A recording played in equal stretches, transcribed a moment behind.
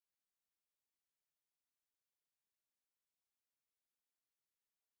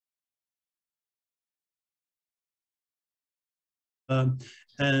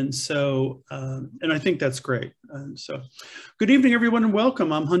And I think that's great. So good evening, everyone, and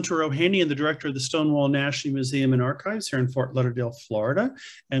welcome. I'm Hunter O'Haney, the director of the Stonewall National Museum and Archives here in Fort Lauderdale, Florida.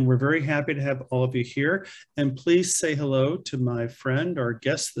 And we're very happy to have all of you here. And please say hello to my friend, our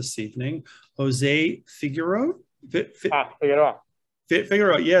guest this evening, Jose Figueroa. Figueroa.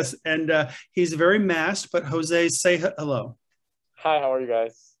 Figueroa, yes. And he's very masked, but Jose, say hello. Hi, how are you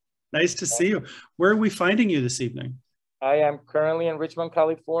guys? Nice to see you. Where are we finding you this evening? I am currently in Richmond,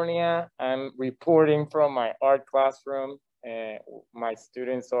 California. I'm reporting from my art classroom. My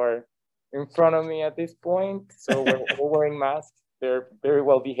students are in front of me at this point, so we're wearing masks. They're very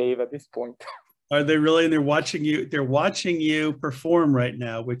well behaved at this point. Are they really? And they're watching you. They're watching you perform right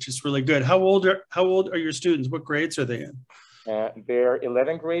now, which is really good. How old are your students? What grades are they in? They're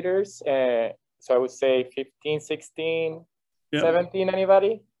 11th graders. So I would say 15, 16, yep. 17.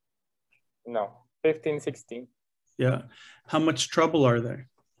 Anybody? No, 15, 16. Yeah. How much trouble are they?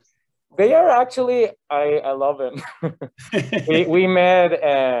 They are actually, I love them. we met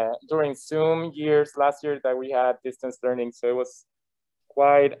during Zoom last year that we had distance learning. So it was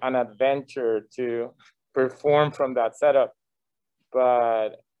quite an adventure to perform from that setup.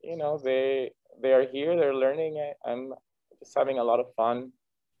 But, you know, they are here, they're learning. I'm just having a lot of fun.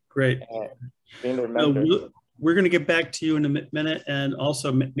 Great. Being their mentor. We're going to get back to you in a minute, and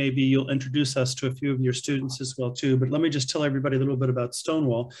also maybe you'll introduce us to a few of your students as well too. But let me just tell everybody a little bit about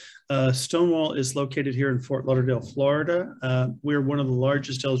Stonewall. Stonewall is located here in Fort Lauderdale, Florida. We're one of the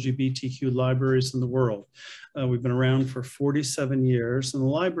largest LGBTQ libraries in the world. We've been around for 47 years, and the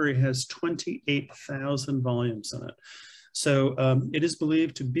library has 28,000 volumes in it. So it is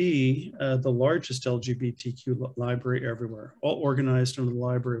believed to be the largest LGBTQ library everywhere, all organized under the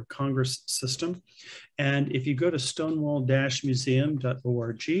Library of Congress system. And if you go to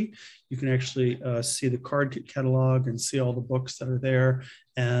stonewall-museum.org, you can actually see the card catalog and see all the books that are there.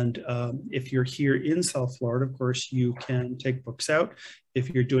 And if you're here in South Florida, of course, you can take books out.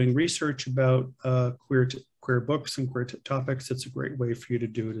 If you're doing research about queer books and queer topics, it's a great way for you to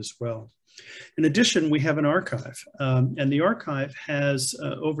do it as well. In addition, we have an archive, and the archive has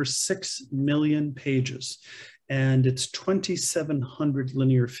over 6 million pages, and it's 2,700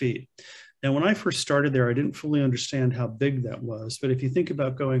 linear feet. Now, when I first started there, I didn't fully understand how big that was, but if you think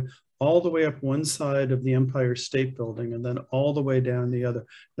about going all the way up one side of the Empire State Building and then all the way down the other,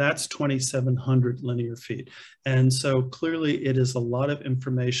 that's 2,700 linear feet. And so clearly it is a lot of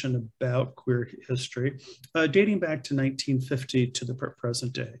information about queer history, dating back to 1950 to the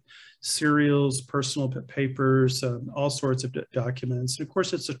present day. Serials, personal papers, all sorts of documents. And of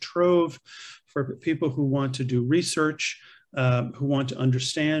course, it's a trove for people who want to do research, who want to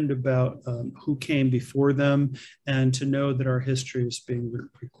understand about who came before them, and to know that our history is being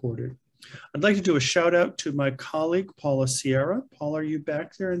recorded. I'd like to do a shout out to my colleague, Paula Sierra. Paula, are you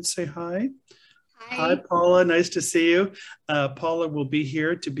back there? And say hi. Hi, Paula. Nice to see you. Paula will be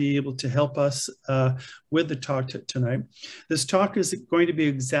here to be able to help us with the talk tonight. This talk is going to be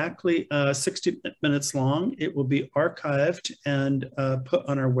exactly 60 minutes long. It will be archived and put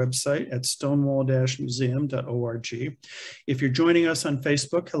on our website at stonewall-museum.org. If you're joining us on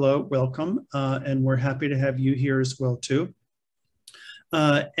Facebook, hello, welcome. And we're happy to have you here as well too.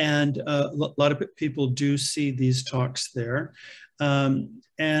 And a lot of people do see these talks there. Also,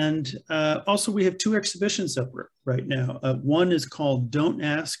 we have 2 exhibitions up right now. One is called Don't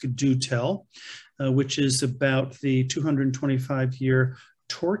Ask, Do Tell, which is about the 225-year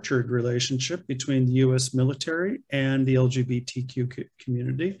tortured relationship between the US military and the LGBTQ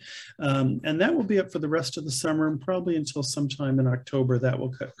community. And that will be up for the rest of the summer, and probably until sometime in October that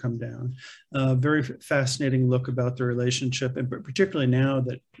will come down. Very fascinating look about the relationship, and particularly now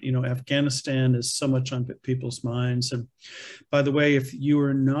that, you know, Afghanistan is so much on people's minds. And by the way, if you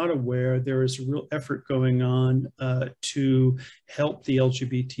are not aware, there is a real effort going on to help the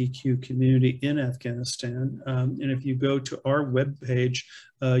LGBTQ community in Afghanistan. And if you go to our webpage,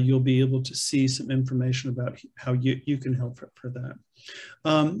 you'll be able to see some information about how you can help for that.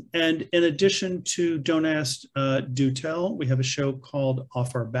 And in addition to Don't Ask, Do Tell, we have a show called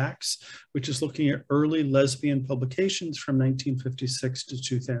Off Our Backs, which is looking at early lesbian publications from 1956 to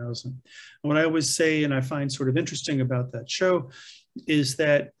 2000. And what I always say, and I find sort of interesting about that show, is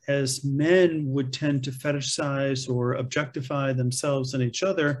that as men would tend to fetishize or objectify themselves and each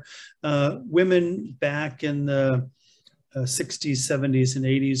other, women back in the 60s, 70s, and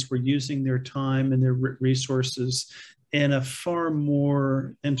 80s were using their time and their resources in a far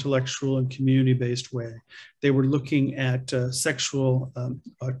more intellectual and community-based way. They were looking at sexual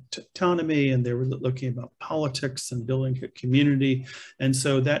autonomy, and they were looking about politics and building a community. And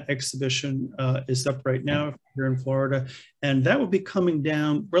so that exhibition is up right now here in Florida, and that will be coming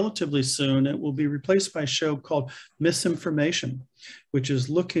down relatively soon. It will be replaced by a show called Misinformation, which is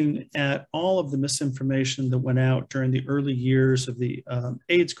looking at all of the misinformation that went out during the early years of the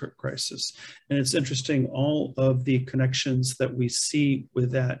AIDS crisis. And it's interesting, all of the connections that we see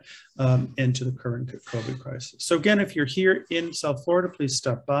with that into the current COVID crisis. So again, if you're here in South Florida, please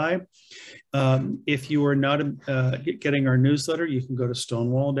stop by. If you are not getting our newsletter, you can go to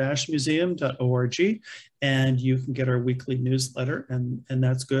stonewall-museum.org and you can get our weekly newsletter, and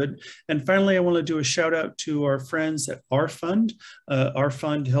that's good. And finally, I want to do a shout out to our friends at Our Fund. Our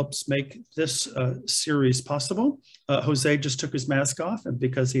Fund helps make this series possible. Jose just took his mask off, and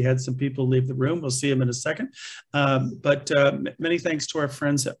because he had some people leave the room. We'll see him in a second. But many thanks to our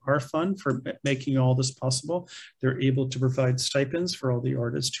friends at Our Fund for making all this possible. They're able to provide stipends for all the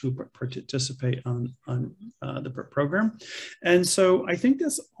artists who participate on the program. And so I think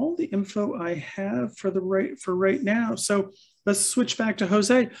that's all the info I have for right now. So let's switch back to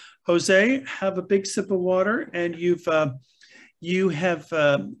Jose. Jose, have a big sip of water, and you have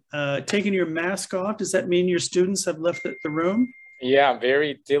taken your mask off. Does that mean your students have left the room? Yeah,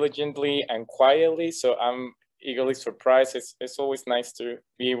 very diligently and quietly. So I'm eagerly surprised. It's always nice to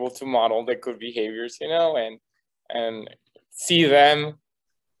be able to model the good behaviors, you know, and see them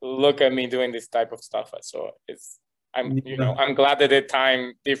look at me doing this type of stuff. So I'm glad that the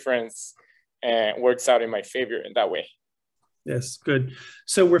time difference works out in my favor in that way. Yes, good.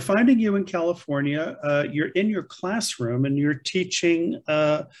 So we're finding you in California. You're in your classroom and you're teaching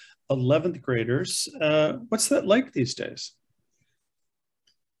 11th graders. What's that like these days?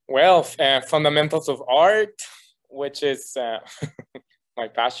 Well, fundamentals of art, which is my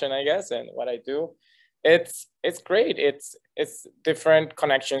passion, I guess, and what I do. It's great. It's different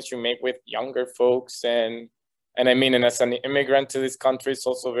connections you make with younger folks, and I mean, and as an immigrant to this country, it's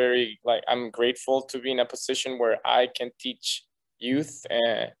also very, like, I'm grateful to be in a position where I can teach youth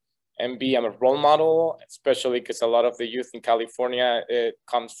and be a role model, especially because a lot of the youth in California, it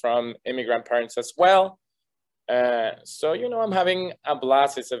comes from immigrant parents as well. So, you know, I'm having a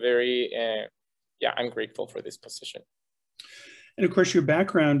blast. It's a very, I'm grateful for this position. And of course, your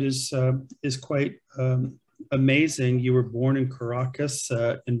background is quite amazing. You were born in Caracas,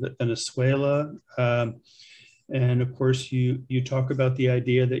 in Venezuela. And of course, you talk about the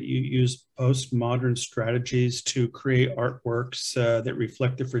idea that you use postmodern strategies to create artworks that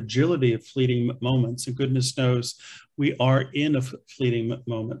reflect the fragility of fleeting moments. And goodness knows, we are in a fleeting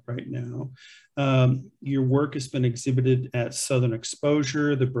moment right now. Your work has been exhibited at Southern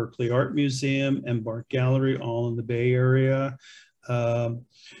Exposure, the Berkeley Art Museum, and Art Gallery, all in the Bay Area.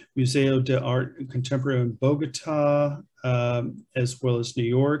 Museo de Art Contemporary in Bogota, as well as New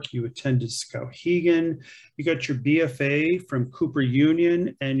York. You attended Skowhegan. You got your BFA from Cooper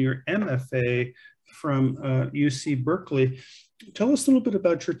Union and your MFA from UC Berkeley. Tell us a little bit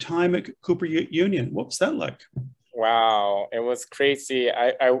about your time at Cooper Union. What was that like? Wow, it was crazy.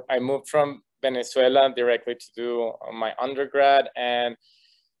 I moved from Venezuela directly to do my undergrad, and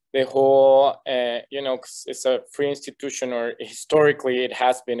the whole, it's a free institution, or historically it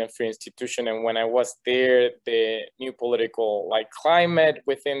has been a free institution. And when I was there, the new political climate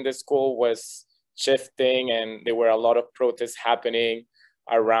within the school was shifting, and there were a lot of protests happening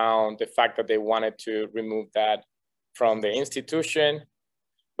around the fact that they wanted to remove that from the institution.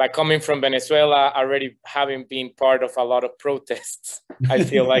 By coming from Venezuela, already having been part of a lot of protests, I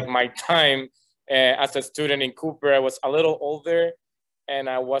feel like my time as a student in Cooper, I was a little older, and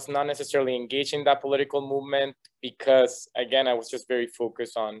I was not necessarily engaged in that political movement because, again, I was just very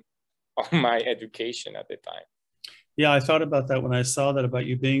focused on my education at the time. Yeah, I thought about that when I saw that about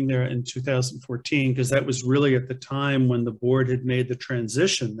you being there in 2014, because that was really at the time when the board had made the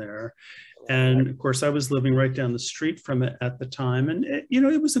transition there. And of course, I was living right down the street from it at the time. And,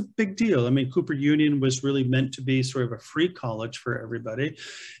 it was a big deal. I mean, Cooper Union was really meant to be sort of a free college for everybody.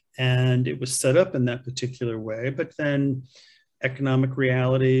 And it was set up in that particular way. But then economic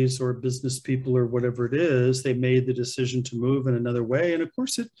realities or business people or whatever it is, they made the decision to move in another way. And of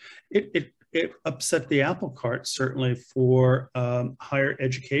course, it upset the apple cart, certainly, for higher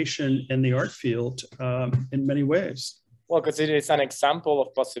education in the art field in many ways. Well, because it is an example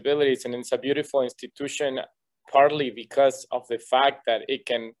of possibilities, and it's a beautiful institution, partly because of the fact that it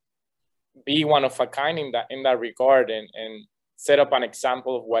can be one of a kind in that regard, and set up an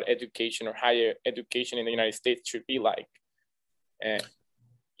example of what education or higher education in the United States should be like.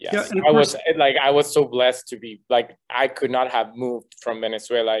 Yeah, Yes, I was so blessed to be like, I could not have moved from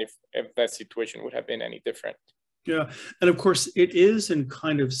Venezuela if that situation would have been any different. Yeah, and of course it is in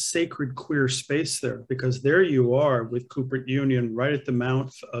kind of sacred queer space there, because there you are with Cooper Union right at the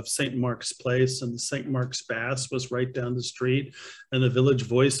mouth of St. Mark's Place, and the St. Mark's Bass was right down the street, and the Village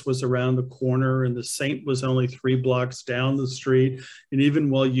Voice was around the corner, and the Saint was only 3 blocks down the street. And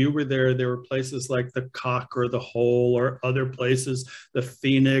even while you were there were places like the Cock or the Hole, or other places, the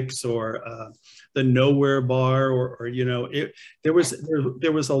Phoenix, or the Nowhere Bar, or you know, there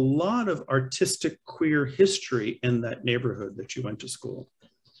was a lot of artistic queer history in that neighborhood that you went to school.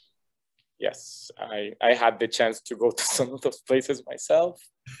 Yes, I had the chance to go to some of those places myself,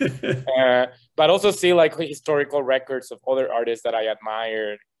 but also see like historical records of other artists that I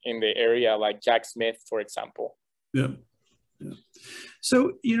admired in the area, like Jack Smith, for example. Yeah. Yeah.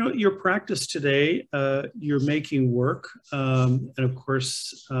 So, you know, your practice today, you're making work, and of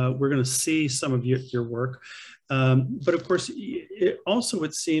course, we're going to see some of your work, but of course,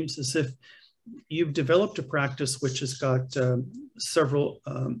 it seems as if you've developed a practice which has got several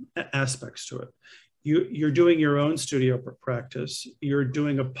aspects to it. You're doing your own studio practice. You're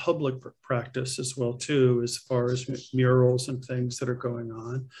doing a public practice as well too, as far as murals and things that are going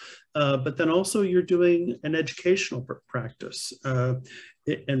on. But then also you're doing an educational practice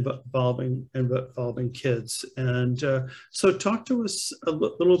involving kids. And so talk to us a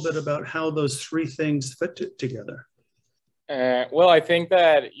little bit about how those 3 things fit together. Well, I think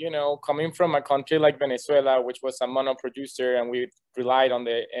that, you know, coming from a country like Venezuela, which was a mono producer, and we relied on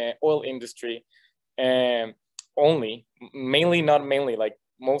the oil industry, like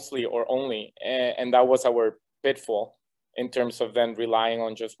mostly or only, and that was our pitfall in terms of then relying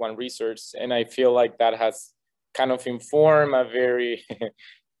on just one resource. And I feel like that has kind of informed a very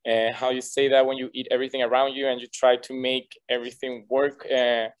how you say that, when you eat everything around you and you try to make everything work.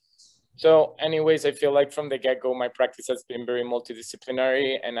 So anyways, I feel like from the get-go, my practice has been very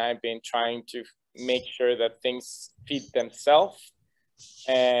multidisciplinary, and I've been trying to make sure that things feed themselves.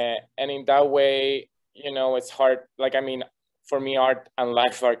 And in that way, you know, it's hard. Like, I mean, for me, art and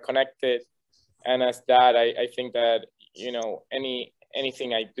life are connected. And as that, I think that, you know,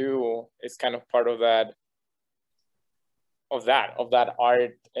 anything I do is kind of part of that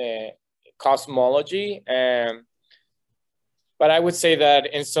art cosmology. But I would say that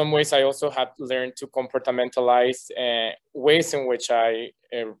in some ways, I also had to learn to compartmentalize ways in which I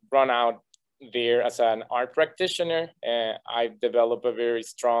run out there as an art practitioner. I've developed a very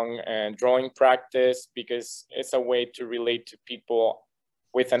strong drawing practice, because it's a way to relate to people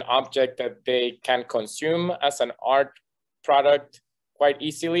with an object that they can consume as an art product quite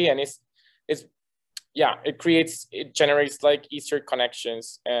easily. And it generates like easier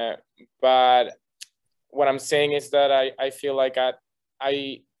connections. But what I'm saying is that I feel like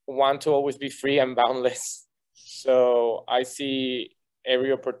I want to always be free and boundless. So I see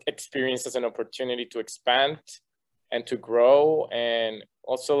every experience as an opportunity to expand and to grow, and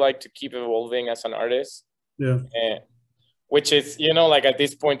also like to keep evolving as an artist. Yeah. Which is, you know, like at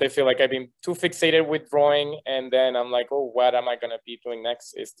this point, I feel like I've been too fixated with drawing, and then I'm like, oh, what am I going to be doing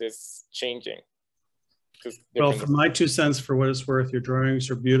next? Is this changing? Well, for my 2 cents, for what it's worth, your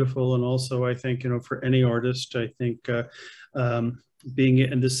drawings are beautiful. And also, I think, you know, for any artist, I think being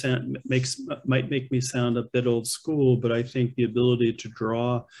in this might make me sound a bit old school, but I think the ability to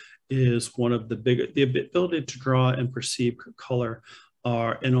draw is one of the ability to draw and perceive color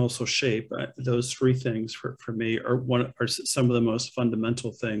and also shape. Those 3 things for me are some of the most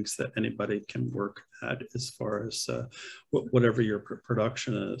fundamental things that anybody can work at, as far as whatever your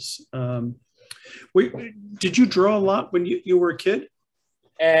production is. Did you draw a lot when you were a kid?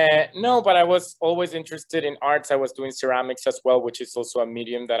 No, but I was always interested in arts. I was doing ceramics as well, which is also a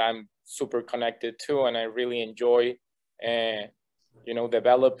medium that I'm super connected to, and I really enjoy, you know,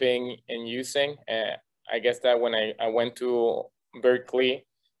 developing and using. I guess that when I went to Berkeley,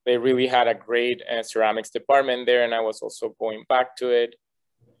 they really had a great ceramics department there, and I was also going back to it.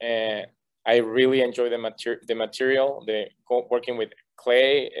 I really enjoy the material, working with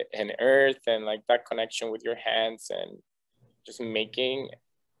clay and earth, and like that connection with your hands and just making,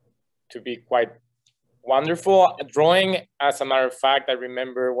 to be quite wonderful. Drawing, as a matter of fact, I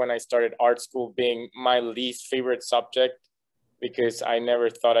remember when I started art school being my least favorite subject, because I never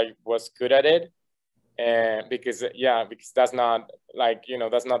thought I was good at it. And because that's not, like, you know,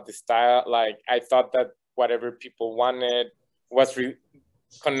 that's not the style. Like, I thought that whatever people wanted was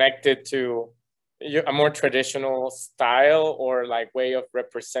connected to a more traditional style or like way of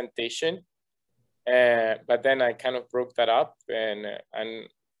representation. But then I kind of broke that up and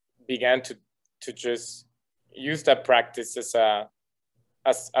began to just use that practice as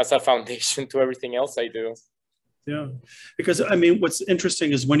as a foundation to everything else I do. Yeah, because I mean, what's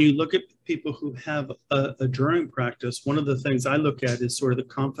interesting is when you look at people who have a drawing practice, one of the things I look at is sort of the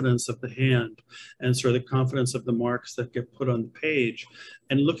confidence of the hand and sort of the confidence of the marks that get put on the page.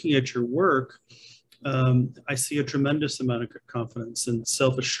 And looking at your work, I see a tremendous amount of confidence and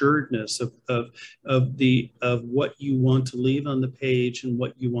self-assuredness of what you want to leave on the page and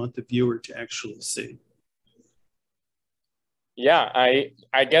what you want the viewer to actually see. Yeah,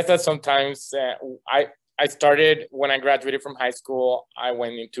 I guess that sometimes I started when I graduated from high school. I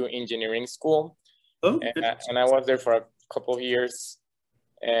went into engineering school, and I was there for a couple of years.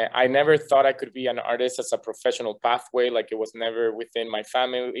 I never thought I could be an artist as a professional pathway. Like, it was never within my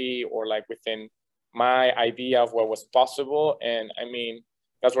family or like within my idea of what was possible. And I mean,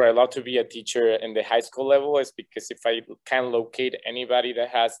 that's where I love to be a teacher in the high school level, is because if I can locate anybody that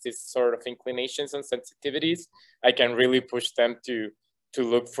has this sort of inclinations and sensitivities, I can really push them to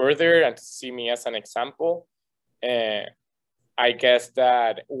look further and to see me as an example. And I guess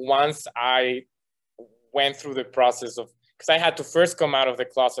that once I went through the process of, because I had to first come out of the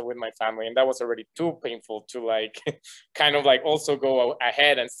closet with my family, and that was already too painful to like kind of like also go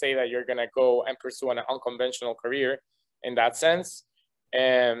ahead and say that you're gonna go and pursue an unconventional career in that sense.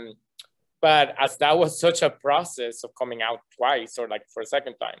 But as that was such a process of coming out twice or like for a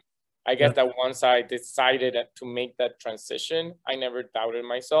second time, I guess that once I decided to make that transition, I never doubted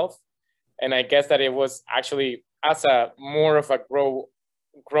myself. And I guess that it was actually as a more of a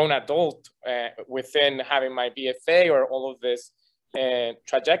grown adult within having my BFA or all of this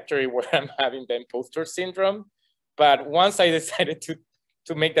trajectory where I'm having the imposter syndrome. But once I decided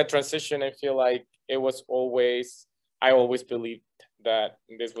to make that transition, I feel like it was always, I always believed that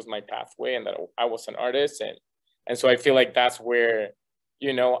this was my pathway and that I was an artist. And so I feel like that's where,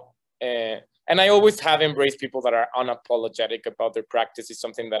 you know, and I always have embraced people that are unapologetic about their practice. Is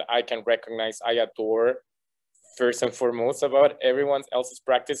something that I can recognize. I adore first and foremost about everyone else's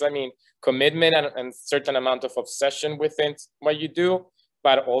practice. I mean, commitment and certain amount of obsession within what you do,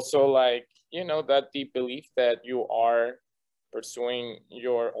 but also like, you know, that deep belief that you are pursuing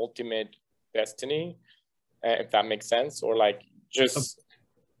your ultimate destiny, if that makes sense, or like just.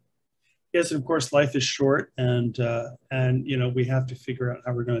 Yes, of course, life is short, and you know, we have to figure out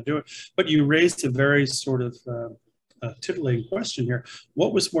how we're going to do it. But you raised a very sort of titillating question here.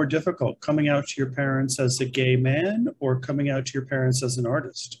 What was more difficult, coming out to your parents as a gay man or coming out to your parents as an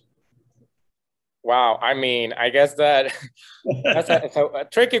artist? Wow, I mean, I guess that that's a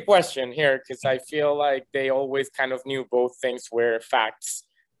tricky question here, because I feel like they always kind of knew both things were facts,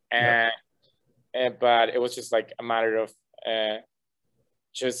 and but it was just like a matter of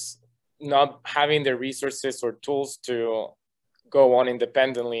just not having the resources or tools to go on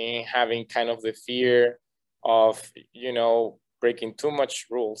independently, having kind of the fear of, you know, breaking too much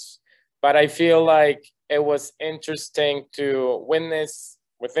rules. But I feel like it was interesting to witness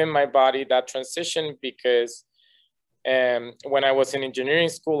within my body that transition, because when I was in engineering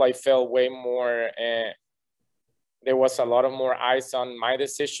school, I felt way more, there was a lot of more eyes on my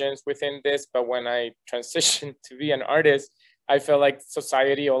decisions within this. But when I transitioned to be an artist, I felt like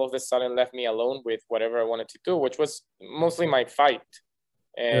society all of a sudden left me alone with whatever I wanted to do, which was mostly my fight,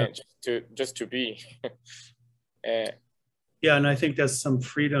 and just to be. Yeah, and I think that's some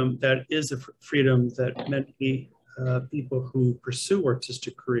freedom. That is a freedom that many people who pursue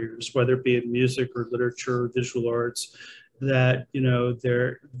artistic careers, whether it be in music or literature or visual arts, that, you know,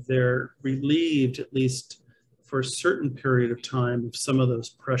 they're relieved, at least for a certain period of time, of some of those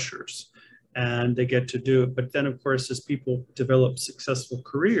pressures, and they get to do it. But then, of course, as people develop successful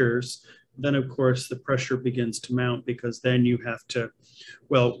careers, then of course the pressure begins to mount, because then you have to,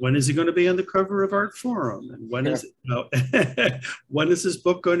 well, when is he going to be on the cover of Art Forum, and when is it, you know, when is this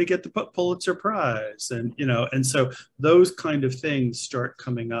book going to get the Pulitzer Prize, and you know, and so those kind of things start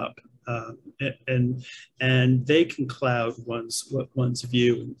coming up, and they can cloud one's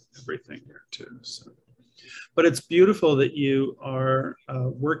view and everything there too. So. But it's beautiful that you are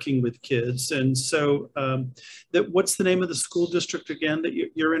working with kids. And so what's the name of the school district again that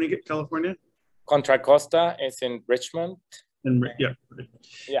you're in California? Contra Costa is in Richmond.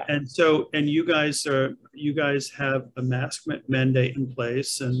 Yeah. And so, and you guys have a mask mandate in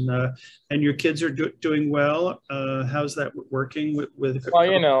place, and your kids are doing well. How's that working with? Well,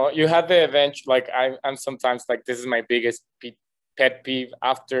 you know, you have the event, like I'm sometimes like, this is my biggest pet peeve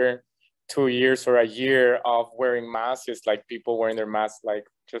after 2 years or a year of wearing masks, is like people wearing their masks like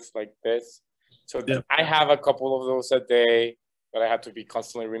just like this. So I have a couple of those a day that I have to be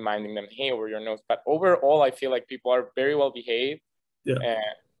constantly reminding them, hey, over your nose. But overall, I feel like people are very well behaved,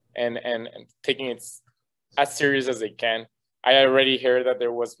 and taking it as serious as they can. I already heard that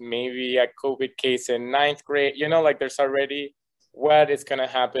there was maybe a COVID case in 9th grade. You know, like there's already what is going to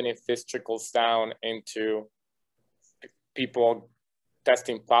happen if this trickles down into people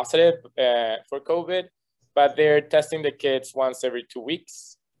testing positive for COVID, but they're testing the kids once every 2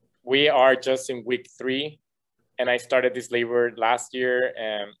 weeks. We are just in week 3, and I started this labor last year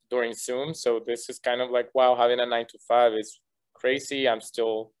during Zoom. So this is kind of like, wow, having a 9 to 5 is crazy. I'm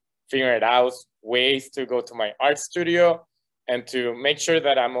still figuring out ways to go to my art studio and to make sure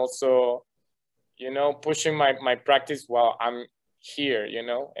that I'm also, you know, pushing my practice while I'm here, you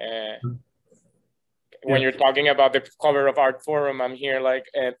know. When you're talking about the cover of Art Forum, I'm here like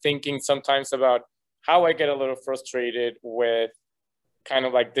thinking sometimes about how I get a little frustrated with kind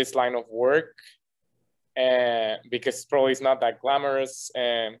of like this line of work, because probably it's not that glamorous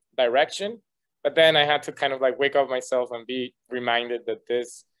direction. But then I had to kind of like wake up myself and be reminded that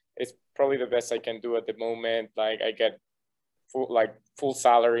this is probably the best I can do at the moment. Like I get full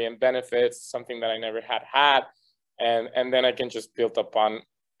salary and benefits, something that I never had. And then I can just build upon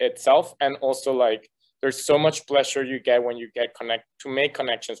itself. And also like, there's so much pleasure you get when you get to make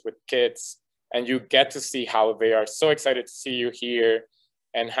connections with kids, and you get to see how they are so excited to see you here,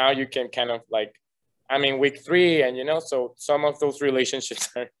 and how you can kind of like, I'm in week 3, and you know, so some of those relationships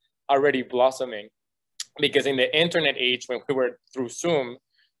are already blossoming, because in the internet age, when we were through Zoom,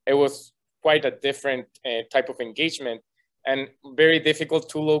 it was quite a different type of engagement, and very difficult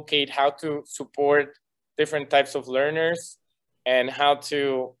to locate how to support different types of learners, and how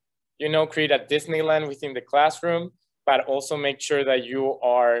to, you know, create a Disneyland within the classroom, but also make sure that you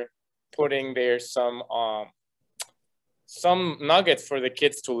are putting there some nuggets for the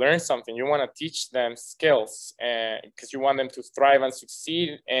kids to learn something. You want to teach them skills, because you want them to thrive and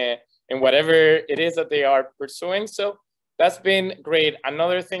succeed in whatever it is that they are pursuing. So that's been great.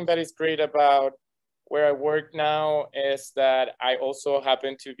 Another thing that is great about where I work now is that I also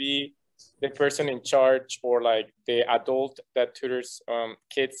happen to be the person in charge, or like the adult that tutors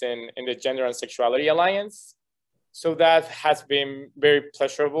kids in the Gender and Sexuality Alliance. So that has been very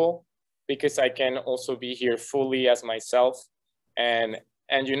pleasurable, because I can also be here fully as myself, and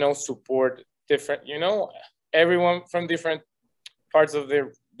you know, support different, you know, everyone from different parts of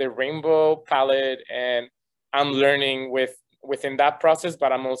the rainbow palette, and I'm learning within that process.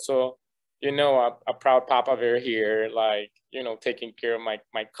 But I'm also, you know, a proud papa bear here, like, you know, taking care of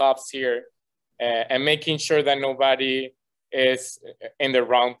my cubs here, and making sure that nobody is in the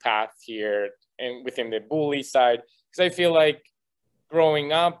wrong path here and within the bully side. Because I feel like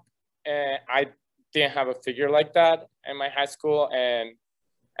growing up, I didn't have a figure like that in my high school,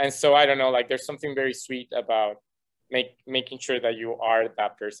 and so I don't know, like there's something very sweet about making sure that you are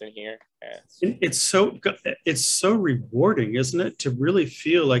that person here. It's so rewarding, isn't it, to really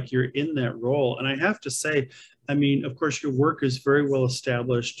feel like you're in that role. And I have to say, I mean, of course, your work is very well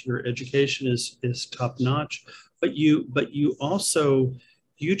established. Your education is top notch, but you also,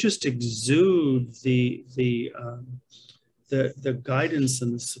 you just exude the guidance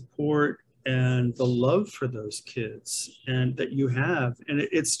and the support and the love for those kids, and that you have. And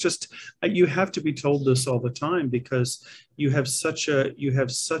it's just, you have to be told this all the time, because you have such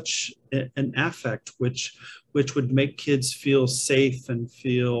an affect which would make kids feel safe and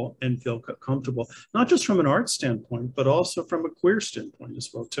feel comfortable, not just from an art standpoint, but also from a queer standpoint as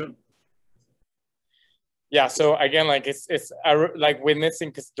well too. Yeah, so again, like it's like witnessing,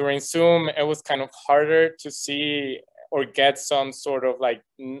 because during Zoom it was kind of harder to see or get some sort of like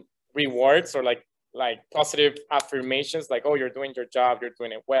rewards, or like positive affirmations, like, oh, you're doing your job, you're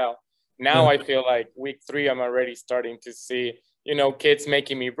doing it well. Now I feel like week 3, I'm already starting to see, you know, kids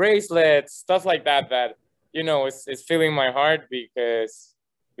making me bracelets, stuff like that, you know, it's filling my heart, because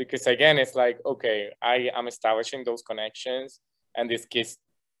again, it's like, okay, I am establishing those connections, and these kids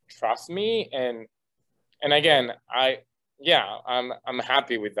trust me, and again, I'm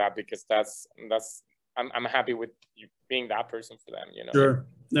happy with that, because I'm happy with you being that person for them, you know. Sure.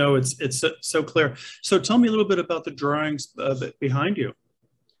 No, it's so clear. So tell me a little bit about the drawings behind you.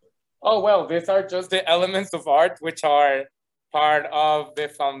 Oh, well, these are just the elements of art, which are part of the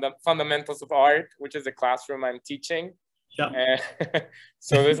fundamentals of art, which is the classroom I'm teaching. Yeah.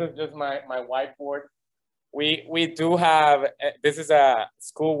 So this is just my whiteboard. We do have, this is a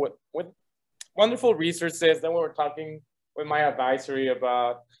school with wonderful resources. Then we were talking with my advisory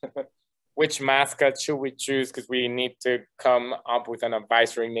about which mascot should we choose, because we need to come up with an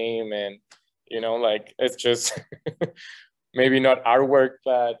advisory name, and you know, like it's just maybe not our work,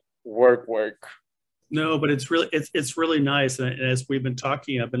 but work. No, but it's really nice. And as we've been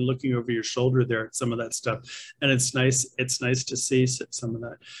talking, I've been looking over your shoulder there at some of that stuff, and it's nice. It's nice to see some of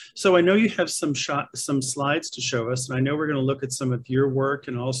that. So I know you have some slides to show us, and I know we're going to look at some of your work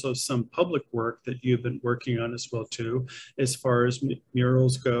and also some public work that you've been working on as well too, as far as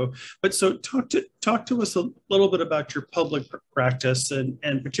murals go. But so talk to us a little bit about your public practice and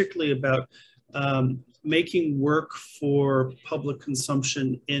particularly about making work for public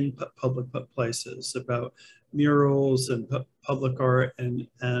consumption in public places, about murals and public art, and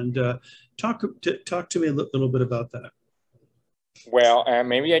talk to me a little bit about that. Well,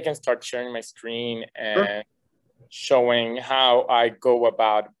 maybe I can start sharing my screen and Sure. showing how I go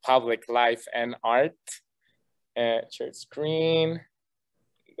about public life and art. Share screen,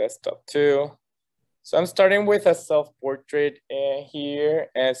 desktop too. So I'm starting with a self-portrait here.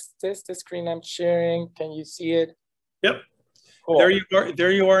 Is this the screen I'm sharing? Can you see it? Yep. Cool. There you are.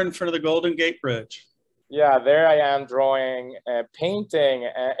 There you are in front of the Golden Gate Bridge. Yeah, there I am drawing, painting.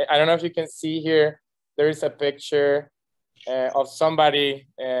 I don't know if you can see here. There is a picture of somebody.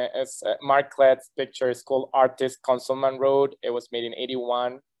 It's Mark Kletz's picture. It's called Artist Consulman Road. It was made in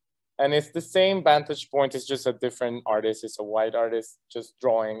 '81. And it's the same vantage point. It's just a different artist. It's a white artist just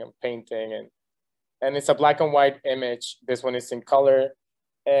drawing and painting. And it's a black and white image. This one is in color.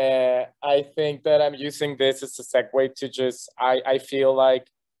 I think that I'm using this as a segue to just, I feel like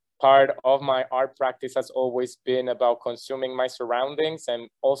part of my art practice has always been about consuming my surroundings and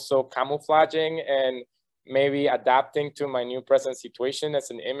also camouflaging and maybe adapting to my new present situation as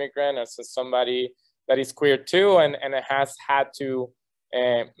an immigrant, as somebody that is queer too, and it has had to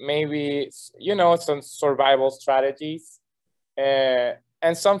maybe, you know, some survival strategies.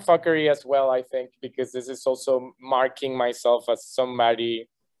 And some fuckery as well, I think, because this is also marking myself as somebody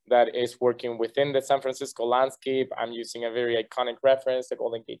that is working within the San Francisco landscape. I'm using a very iconic reference, the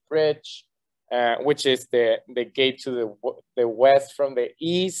Golden Gate Bridge, which is the gate to the west from the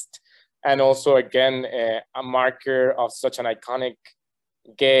east. And also, again, a marker of such an iconic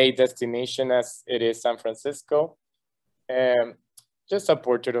gay destination as it is San Francisco. Just a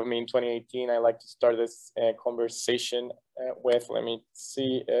portrait of me in 2018. I like to start this conversation with. Let me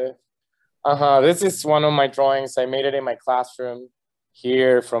see if, this is one of my drawings. I made it in my classroom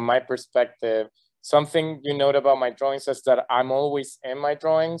here from my perspective. Something you note about my drawings is that I'm always in my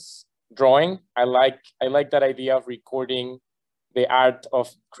drawings drawing. I like that idea of recording the art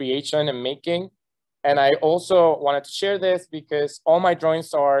of creation and making. And I also wanted to share this because all my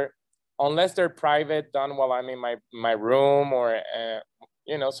drawings are, unless they're private, done while I'm in my room, or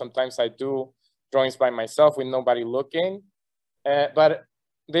you know, sometimes I do drawings by myself with nobody looking, but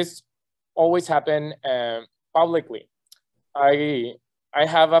this always happened publicly. I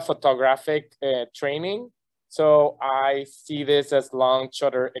have a photographic training, so I see this as long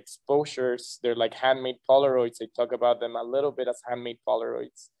shutter exposures. They're like handmade Polaroids. I talk about them a little bit as handmade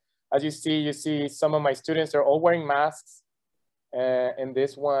Polaroids. As you see some of my students, they're all wearing masks. And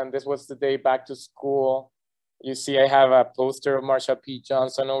this one, this was the day back to school. You see, I have a poster of Marsha P.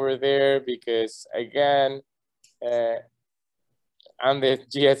 Johnson over there because, again, I'm the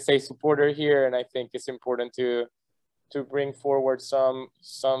GSA supporter here, and I think it's important to bring forward some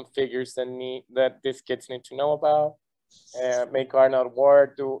figures that these kids need to know about. Make art, not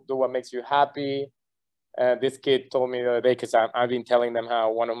war. Do what makes you happy. This kid told me the other day, because I've been telling them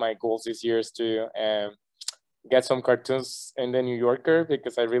how one of my goals this year is to get some cartoons in the New Yorker,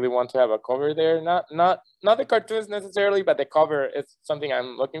 because I really want to have a cover there. Not the cartoons necessarily, but the cover is something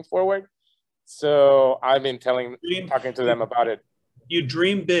I'm looking forward. So I've been talking to them about it. You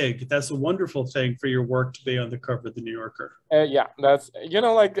dream big. That's a wonderful thing for your work to be on the cover of the New Yorker. Yeah, that's, you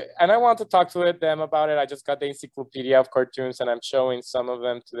know, like, and I want to talk to them about it. I just got the encyclopedia of cartoons and I'm showing some of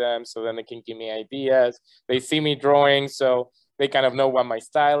them to them so then they can give me ideas. They see me drawing, so they kind of know what my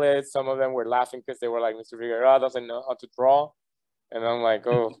style is. Some of them were laughing because they were like, Mr. Figueroa doesn't know how to draw. And I'm like,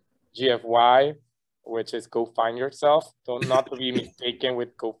 oh, GFY, which is go find yourself. So not to be mistaken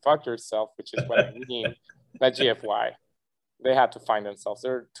with go fuck yourself, which is what I mean, that GFY. They had to find themselves.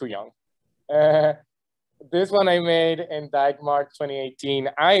 They're too young. This one I made in March 2018.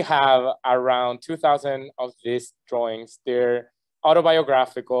 I have around 2,000 of these drawings. They're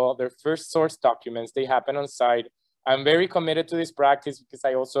autobiographical. They're first source documents. They happen on site. I'm very committed to this practice because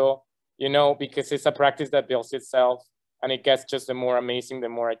I also, you know, because it's a practice that builds itself and it gets just the more amazing the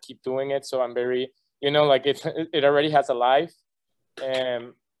more I keep doing it. So I'm very, you know, like it already has a life.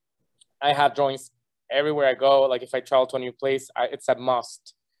 And I have drawings everywhere I go. Like if I travel to a new place, it's a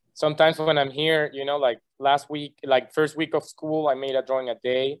must. Sometimes when I'm here, you know, like last week, like first week of school, I made a drawing a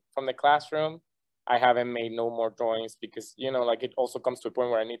day from the classroom. I haven't made no more drawings because, you know, like it also comes to a point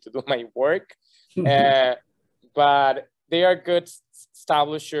where I need to do my work. But they are good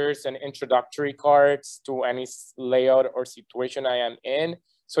establishers and introductory cards to any layout or situation I am in.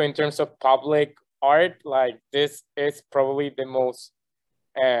 So in terms of public art, like this is probably the most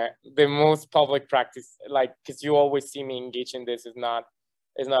public practice, like, because you always see me engage in this.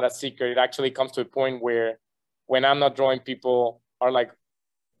 Is not a secret. It actually comes to a point where when I'm not drawing, people are like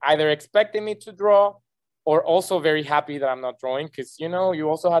either expecting me to draw or also very happy that I'm not drawing, because, you know, you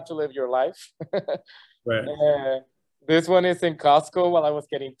also have to live your life. Right. This one is in Costco while I was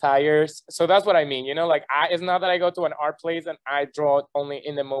getting tires. So that's what I mean, you know, like it's not that I go to an art place and I draw only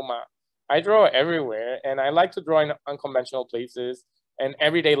in the MoMA. I draw everywhere, and I like to draw in unconventional places and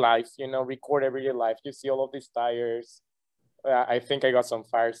everyday life, you know, record everyday life. You see all of these tires. I think I got some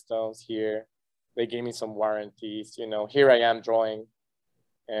Firestones here. They gave me some warranties, you know. Here I am drawing.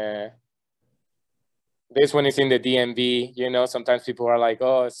 This one is in the DMV, you know. Sometimes people are like,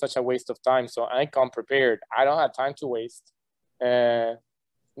 oh, it's such a waste of time. So I come prepared. I don't have time to waste.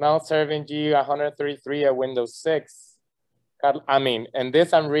 Now serving G 133 at Windows 6. I mean, and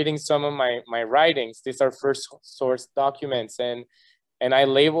this, I'm reading some of my writings. These are first source documents, and I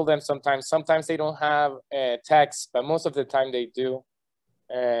label them sometimes. Sometimes they don't have text, but most of the time they do.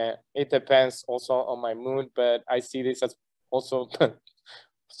 It depends also on my mood, but I see this as also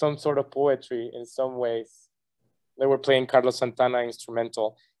some sort of poetry in some ways. They were playing Carlos Santana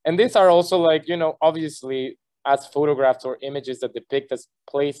instrumental. And these are also, like, you know, obviously as photographs or images that depict a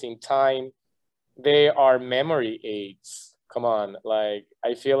place in time, they are memory aids. Come on, like,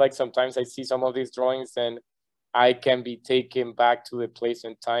 I feel like sometimes I see some of these drawings and I can be taken back to the place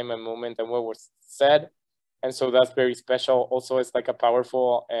and time and moment and what was said. And so that's very special. Also, it's like a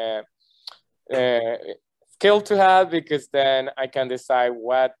powerful skill to have, because then I can decide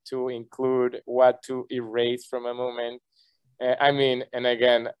what to include, what to erase from a moment. I mean, and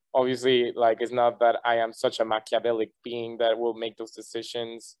again, obviously, like, it's not that I am such a Machiavellic being that will make those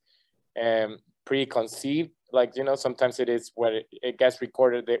decisions preconceived. Like, you know, sometimes it is what it gets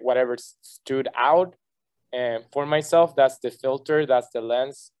recorded, that whatever stood out. And for myself, that's the filter, that's the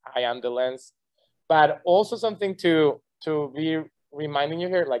lens. I am the lens. But also something to be reminding you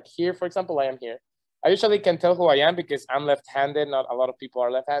here, like here, for example, I am here. I usually can tell who I am because I'm left-handed. Not a lot of people are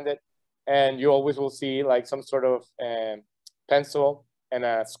left-handed. And you always will see like some sort of pencil and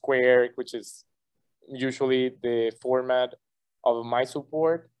a square, which is usually the format of my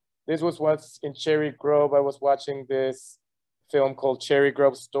support. This was what's in Cherry Grove. I was watching this film called Cherry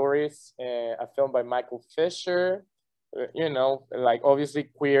Grove Stories, a film by Michael Fisher. You know, like, obviously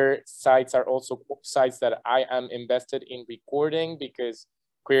queer sites are also sites that I am invested in recording, because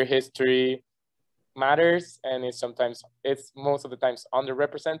queer history matters, and it's most of the times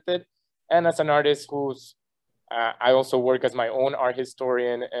underrepresented. And as an artist who's I also work as my own art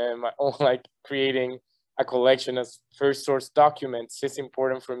historian and my own, like, creating a collection as first source documents, it's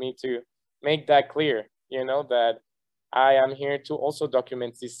important for me to make that clear, you know, that I am here to also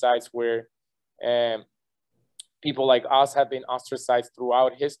document these sites where people like us have been ostracized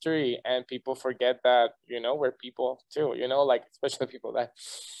throughout history, and people forget that, you know, we're people too, you know, like, especially people that,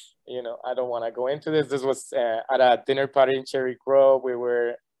 you know, I don't want to go into this. This was at a dinner party in Cherry Grove. We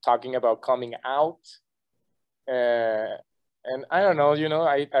were talking about coming out. And I don't know, you know,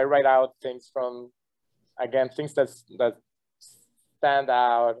 I write out things from, again, things that stand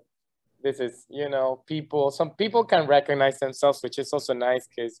out. This is, you know, some people can recognize themselves, which is also nice,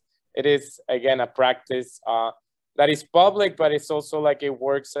 because it is, again, a practice that is public, but it's also like it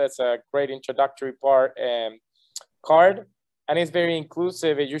works as a great introductory card, and it's very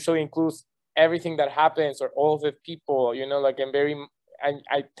inclusive. It usually includes everything that happens or all the people, you know, like,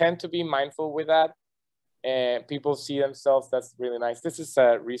 I tend to be mindful with that, and people see themselves. That's really nice. This is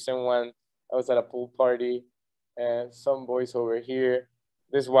a recent one. I was at a pool party, and some boys over here.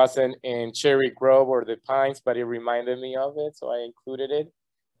 This wasn't in Cherry Grove or the Pines, but it reminded me of it, so I included it.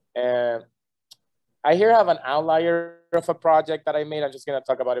 And I here have an outlier of a project that I made. I'm just gonna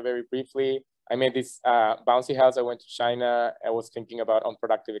talk about it very briefly. I made this bouncy house. I went to China. I was thinking about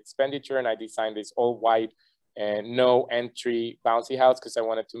unproductive expenditure, and I designed this all white and no entry bouncy house because I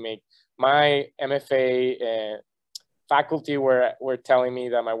wanted to make my MFA faculty were telling me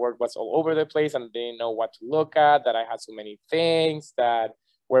that my work was all over the place and they didn't know what to look at, that I had so many things, that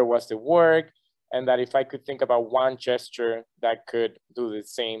where was the work, and that if I could think about one gesture that could do the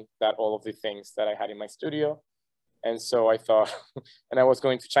same that all of the things that I had in my studio. And so I thought, and I was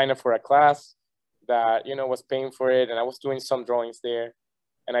going to China for a class that, you know, was paying for it, and I was doing some drawings there.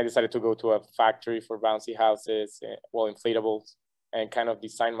 And I decided to go to a factory for bouncy houses, well, inflatables, and kind of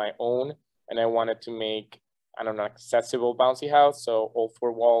design my own. and I wanted to make, I don't know, accessible bouncy house. So all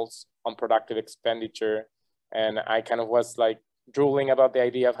 4 walls, unproductive expenditure. And I kind of was like drooling about the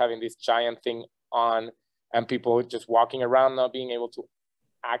idea of having this giant thing on and people just walking around, not being able to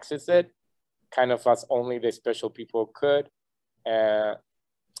access it, kind of as only the special people could.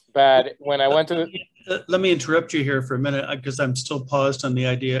 But when I went to let me interrupt you here for a minute because I'm still paused on the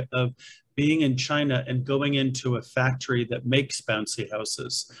idea of being in China and going into a factory that makes bouncy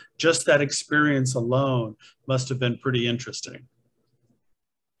houses. Just that experience alone must have been pretty interesting.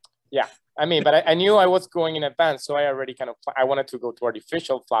 Yeah, I mean, but I knew I was going in advance, so I already kind of, I wanted to go to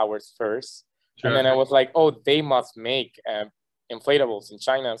artificial flowers first. Sure. And then I was like, oh, they must make inflatables in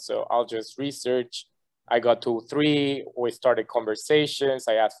China, so I'll just research. I got 2, 3, we started conversations,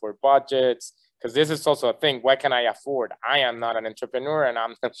 I asked for budgets, because this is also a thing, what can I afford? I am not an entrepreneur and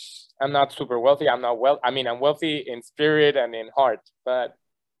I'm not super wealthy, I'm wealthy in spirit and in heart, but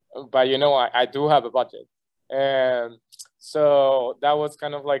you know, I do have a budget. And so that was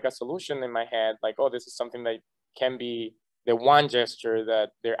kind of like a solution in my head, like, oh, this is something that can be the one gesture that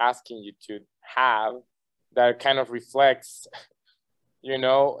they're asking you to have that kind of reflects, you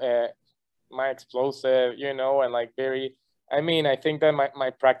know, my explosive, you know, and like very, I mean, I think that my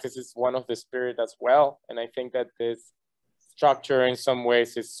practice is one of the spirit as well. And I think that this structure in some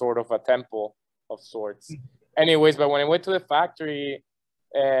ways is sort of a temple of sorts. Anyways, but when I went to the factory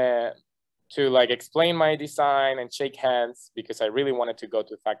to like explain my design and shake hands, because I really wanted to go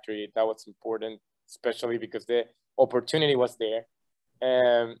to the factory, that was important, especially because the opportunity was there.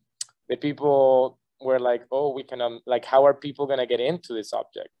 And the people were like, oh, we can, like, how are people gonna get into this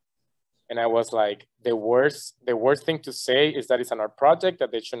object? And I was like, the worst thing to say is that it's an art project,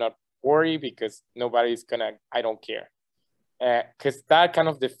 that they should not worry because nobody's gonna, I don't care. Because that kind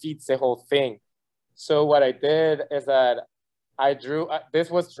of defeats the whole thing. So what I did is that I drew,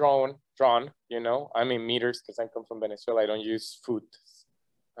 this was drawn, you know, I'm in meters because I come from Venezuela, I don't use foot,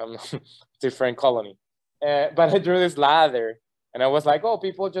 different colony. But I drew this ladder and I was like, oh,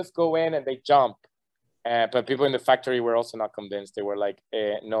 people just go in and they jump. But people in the factory were also not convinced. They were like,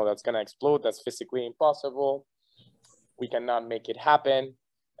 no, that's going to explode. That's physically impossible. We cannot make it happen.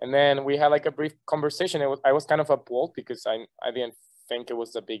 And then we had like a brief conversation. I was kind of appalled because I didn't think it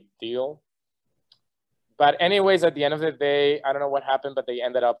was a big deal. But anyways, at the end of the day, I don't know what happened, but they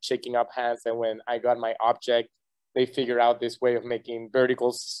ended up shaking up hands. And when I got my object, they figured out this way of making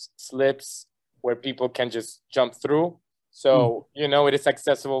vertical slips where people can just jump through. So, you know, it is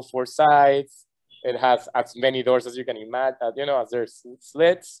accessible for sides. It has as many doors as you can imagine, you know, as there's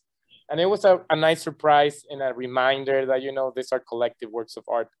slits. And it was a nice surprise and a reminder that, you know, these are collective works of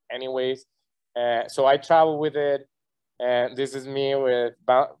art anyways. So I traveled with it. And this is me with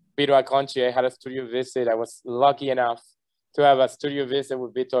Vito Aconci. I had a studio visit. I was lucky enough to have a studio visit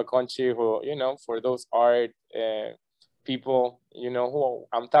with Vito Aconci, who, you know, for those art people, you know, who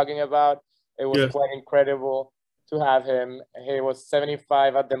I'm talking about, it was quite incredible to have him. He was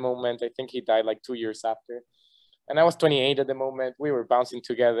 75 at the moment. I think he died like 2 years after. And I was 28 at the moment. We were bouncing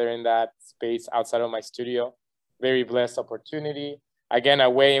together in that space outside of my studio. Very blessed opportunity. Again, a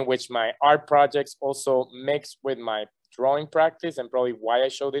way in which my art projects also mix with my drawing practice, and probably why I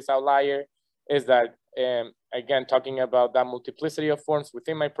show this outlier is that, again, talking about that multiplicity of forms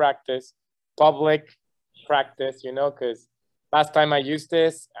within my practice, public practice, you know, because last time I used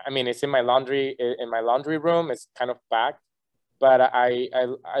this, I mean, it's in my laundry room. It's kind of packed, but I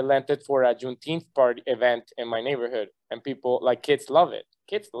lent it for a Juneteenth party event in my neighborhood, and people, like, kids love it.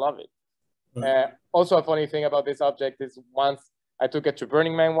 Kids love it. Right. Also, a funny thing about this object is once I took it to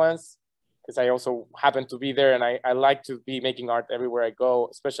Burning Man once, because I also happened to be there, and I like to be making art everywhere I go,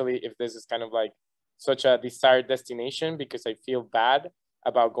 especially if this is kind of like such a desired destination, because I feel bad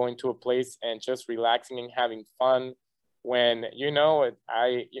about going to a place and just relaxing and having fun when, you know,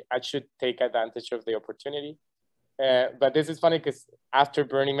 I should take advantage of the opportunity. But this is funny because after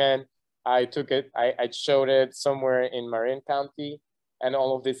Burning Man, I took it, I showed it somewhere in Marin County, and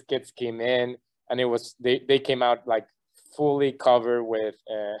all of these kids came in, and it was, they came out like fully covered with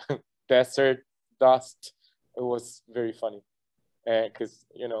desert dust. It was very funny because,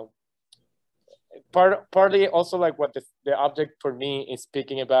 you know, partly also like what the object for me is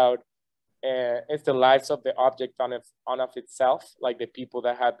speaking about is the lives of the object on of itself, like the people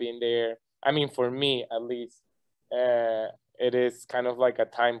that have been there. I mean, for me at least, it is kind of like a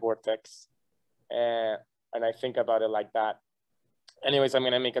time vortex, and I think about it like that. Anyways, I'm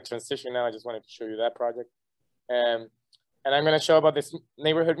gonna make a transition now. I just wanted to show you that project. And I'm going to show about this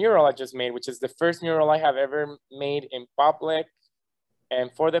neighborhood mural I just made, which is the first mural I have ever made in public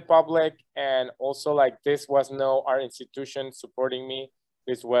and for the public. And also, like, this was no art institution supporting me.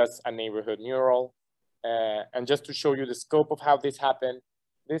 This was a neighborhood mural. And just to show you the scope of how this happened,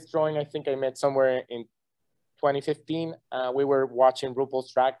 this drawing I think I made somewhere in 2015. We were watching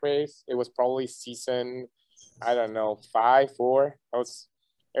RuPaul's Drag Race. It was probably season, I don't know, 5, 4. That was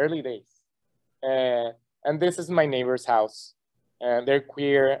early days. And this is my neighbor's house. They're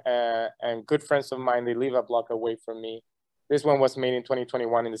queer and good friends of mine. They live a block away from me. This one was made in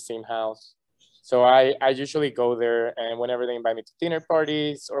 2021 in the same house. So I usually go there, and whenever they invite me to dinner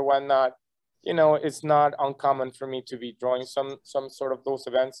parties or whatnot, you know, it's not uncommon for me to be drawing some sort of those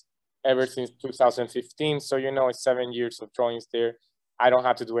events ever since 2015. So, you know, it's 7 years of drawings there. I don't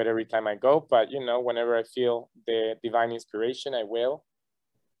have to do it every time I go, but, you know, whenever I feel the divine inspiration, I will.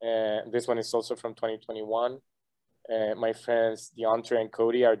 This one is also from 2021. My friends, DeAndre and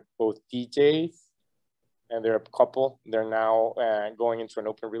Cody, are both DJs, and they're a couple. They're now going into an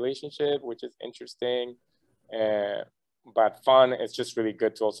open relationship, which is interesting, but fun. It's just really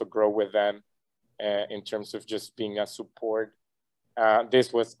good to also grow with them in terms of just being a support.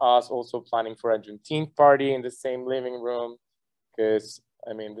 This was us also planning for a Juneteenth party in the same living room, because,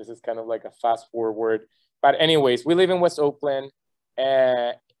 I mean, this is kind of like a fast forward. But anyways, we live in West Oakland,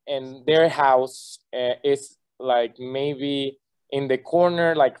 and their house is like maybe in the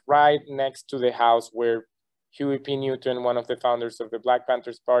corner, like right next to the house where Huey P. Newton, one of the founders of the Black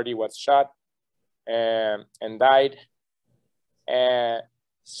Panthers Party, was shot and died.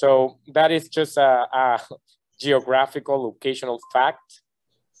 So that is just a geographical, locational fact.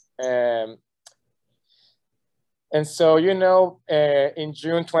 And so, you know, in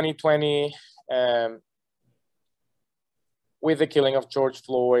June 2020, with the killing of George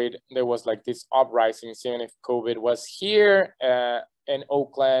Floyd, there was like this uprising, even if COVID was here in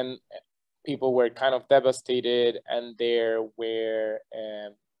Oakland. People were kind of devastated, and there were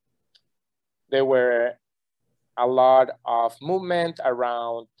a lot of movement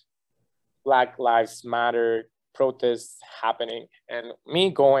around Black Lives Matter protests happening. And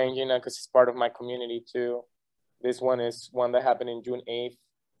me going, you know, because it's part of my community too. This one is one that happened in June 8th.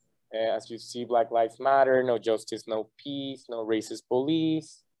 As you see, Black Lives Matter, no justice, no peace, no racist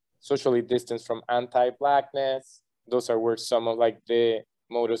police, socially distanced from anti-Blackness. Those were some of like the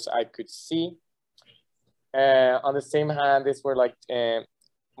mottos I could see. On the same hand, these were like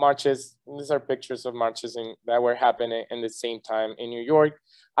marches. These are pictures of marches that were happening in the same time in New York.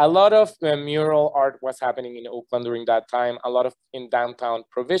 A lot of mural art was happening in Oakland during that time, a lot of in downtown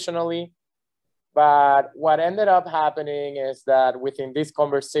provisionally. But what ended up happening is that within these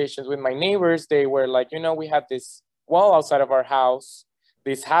conversations with my neighbors, they were like, you know, we have this wall outside of our house.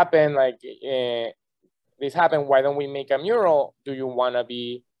 This happened, like, this happened. Why don't we make a mural? Do you want to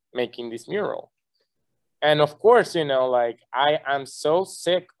be making this mural? And of course, you know, like, I am so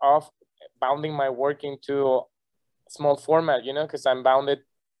sick of bounding my work into small format, you know, because I'm bounded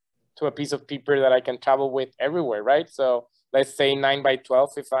to a piece of paper that I can travel with everywhere, right? So let's say 9 by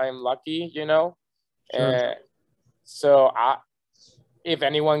 12 if I'm lucky, you know. Sure. So if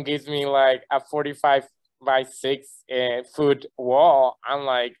anyone gives me like a 45 by 6 foot wall, I'm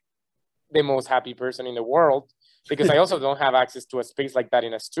like the most happy person in the world, because I also don't have access to a space like that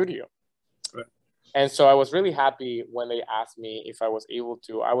in a studio. Right. And so I was really happy when they asked me if I was able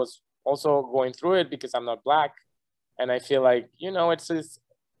to. I was also going through it because I'm not Black. And I feel like, you know, it's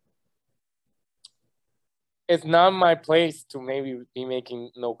not my place to maybe be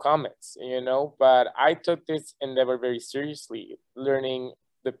making no comments, you know, but I took this endeavor very seriously, learning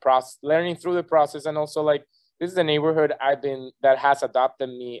through the process. And also, like, this is a neighborhood that has adopted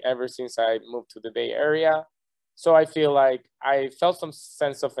me ever since I moved to the Bay Area. So I feel like I felt some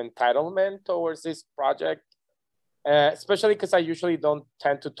sense of entitlement towards this project, especially because I usually don't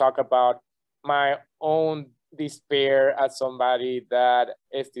tend to talk about my own despair as somebody that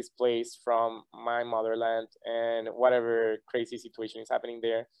is displaced from my motherland and whatever crazy situation is happening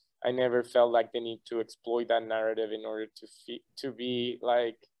there. I never felt like the need to exploit that narrative in order to be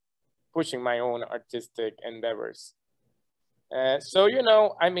like pushing my own artistic endeavors. So, you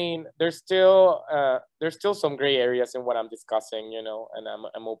know, I mean, there's still some gray areas in what I'm discussing, you know, and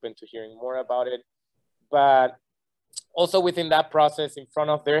I'm open to hearing more about it. But also within that process, in front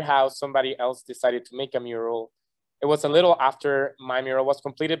of their house, somebody else decided to make a mural. It was a little after my mural was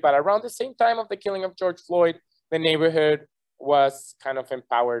completed, but around the same time of the killing of George Floyd, the neighborhood was kind of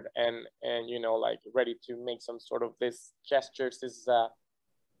empowered and you know, like ready to make some sort of this gestures.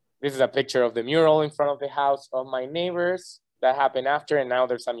 This is a picture of the mural in front of the house of my neighbors that happened after, and now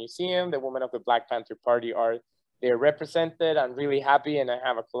there's a museum. The women of the Black Panther Party they're represented. I'm really happy, and I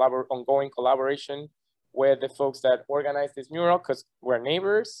have a ongoing collaboration with the folks that organized this mural because we're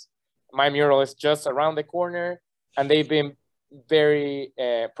neighbors. My mural is just around the corner, and they've been very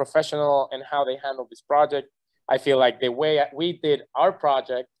professional in how they handled this project. I feel like the way we did our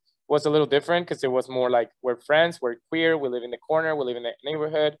project was a little different because it was more like we're friends, we're queer, we live in the corner, we live in the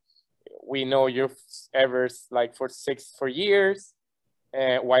neighborhood. We know you're ever like for years.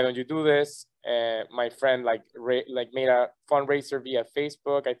 Why don't you do this? My friend like made a fundraiser via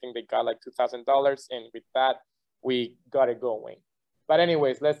Facebook. I think they got like $2,000, and with that, we got it going. But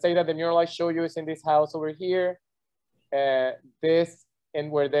anyways, let's say that the mural I show you is in this house over here. This,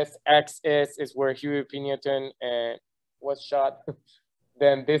 and where this X is where Huey P. Newton was shot.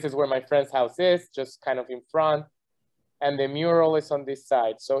 Then this is where my friend's house is, just kind of in front. And the mural is on this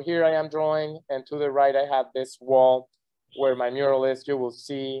side. So here I am drawing, and to the right, I have this wall where my mural is. You will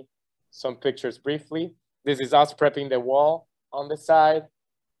see some pictures briefly. This is us prepping the wall on the side.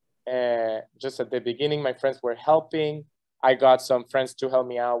 Just at the beginning, my friends were helping. I got some friends to help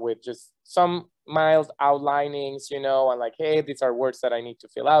me out with just some mild outlinings, and like, hey, these are words that I need to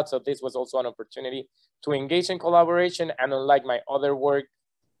fill out. So this was also an opportunity to engage in collaboration. And unlike my other work,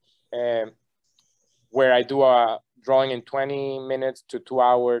 where I do a drawing in 20 minutes to 2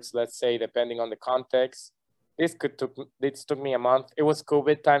 hours, let's say, depending on the context, this took me a month. It was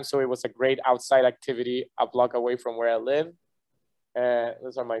COVID time, so it was a great outside activity a block away from where I live.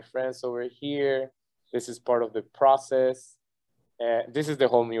 Those are my friends over here. This is part of the process. This is the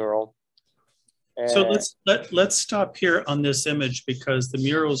whole mural. So let's stop here on this image, because the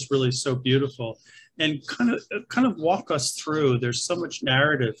mural is really so beautiful, and kind of walk us through. There's so much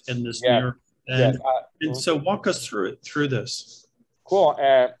narrative in this mural, and so walk us through this. Cool.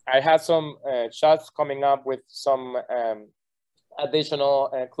 I had some shots coming up with some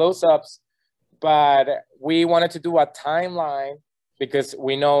additional close-ups, but we wanted to do a timeline because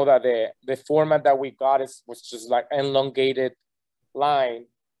we know that the format that we got was just like elongated line.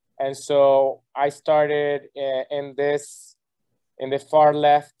 And so I started in the far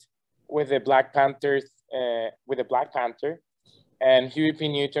left with the Black Panthers, with the Black Panther, and Huey P.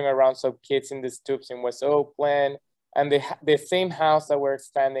 Newton around some kids in the stoops in West Oakland, and the same house that we're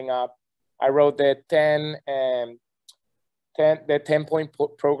standing up. I wrote the 10-point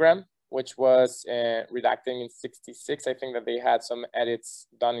program, which was redacting in 66. I think that they had some edits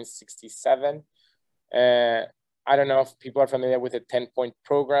done in 67. I don't know if people are familiar with the 10-point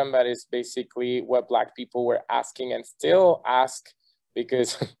program. That is basically what Black people were asking and still ask,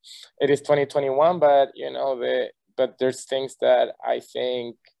 because it is 2021, but but there's things that I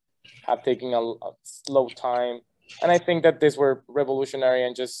think have taken a slow time. And I think that these were revolutionary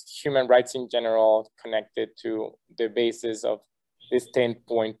and just human rights in general connected to the basis of this 10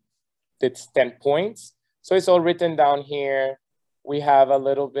 points. So it's all written down here. We have a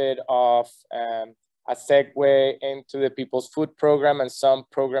little bit of a segue into the People's Food Program and some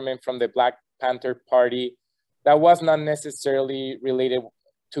programming from the Black Panther Party that was not necessarily related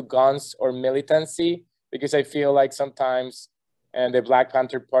to guns or militancy, because I feel like sometimes the Black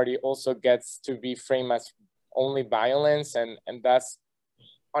Panther Party also gets to be framed as only violence, and that's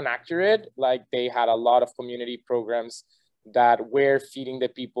inaccurate. Like, they had a lot of community programs that were feeding the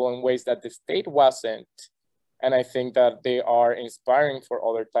people in ways that the state wasn't. And I think that they are inspiring for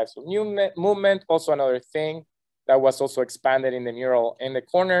other types of movement. Also, another thing that was also expanded in the mural in the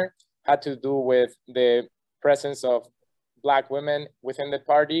corner had to do with the presence of Black women within the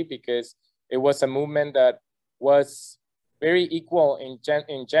party, because it was a movement that was very equal in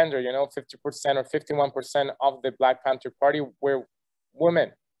gender. 50% or 51% of the Black Panther Party were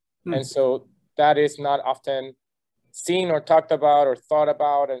women. And so that is not often seen or talked about or thought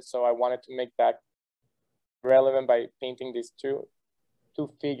about. And so I wanted to make that relevant by painting these two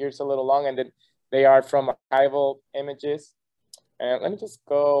figures a little long, and then they are from archival images. And let me just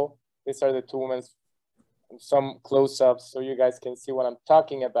go. These are the two women, some close-ups so you guys can see what I'm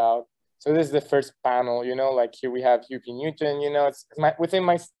talking about. So this is the first panel, like here we have Huey P. Newton, it's within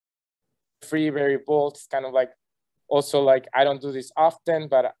my free, very bold. It's kind of like, also like, I don't do this often,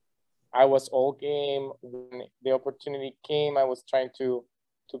 but I was all game. When the opportunity came, I was trying to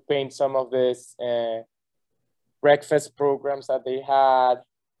paint some of this breakfast programs that they had.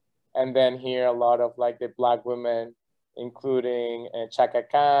 And then here, a lot of like the Black women, including Chaka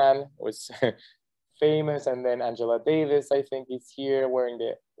Khan, was famous. And then Angela Davis, I think, is here wearing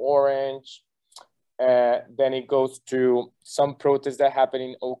the orange. Then it goes to some protests that happened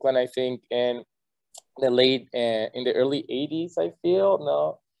in Oakland, I think, in the early 80s, I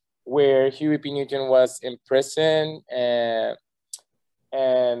feel, where Huey P. Newton was in prison, and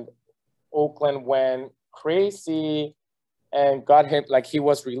Oakland went crazy and got him, like, he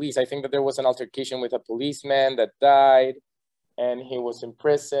was released. I think that there was an altercation with a policeman that died, and he was in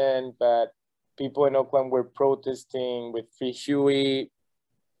prison, but people in Oakland were protesting with Free Huey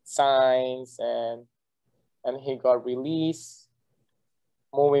signs, and he got released.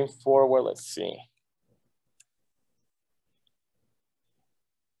 Moving forward, let's see.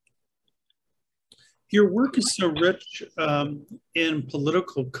 Your work is so rich in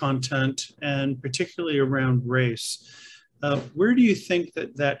political content, and particularly around race. Where do you think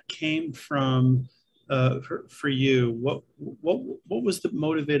that came from for you? What was the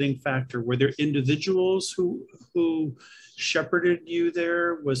motivating factor? Were there individuals who shepherded you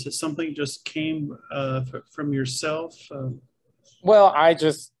there? Was it something just came from yourself? Well, I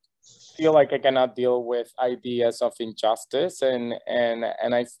just feel like I cannot deal with ideas of injustice, and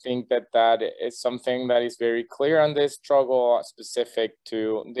I think that is something that is very clear on this struggle specific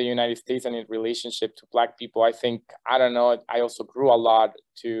to the United States and in relationship to Black people. I think, I don't know, I also grew a lot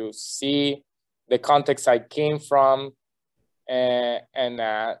to see the context I came from, and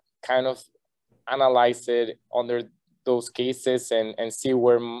kind of analyze it under those cases, and see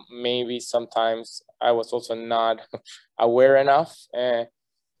where maybe sometimes I was also not aware enough.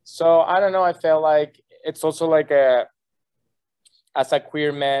 So I don't know, I felt like it's also like as a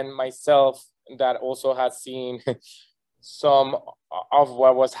queer man myself that also has seen some of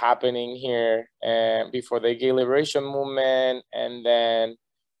what was happening here before the gay liberation movement, and then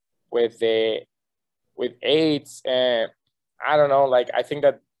with AIDS, and I don't know, like I think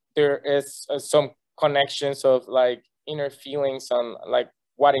that there is some connections of like inner feelings on like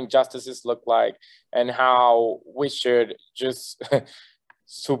what injustices look like and how we should just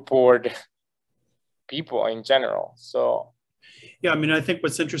support people in general. So yeah, I mean, I think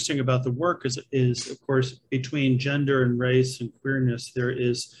what's interesting about the work is of course between gender and race and queerness, there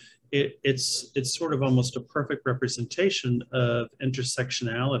is it's sort of almost a perfect representation of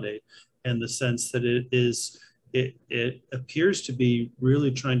intersectionality, in the sense that it appears to be really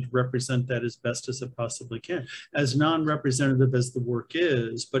trying to represent that as best as it possibly can, as non-representative as the work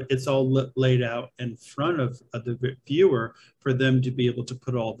is, but it's all laid out in front of the viewer for them to be able to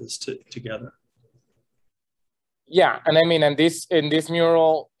put all this together. Yeah, and I mean, and this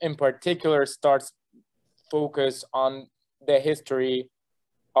mural in particular starts focus on the history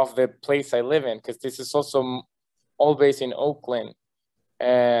of the place I live in, because this is also all based in Oakland.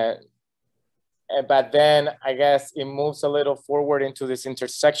 But then I guess it moves a little forward into this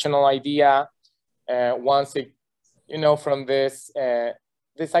intersectional idea. Once it, you know, from this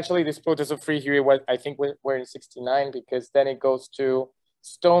protest of Free Huey, what I think we're in '69, because then it goes to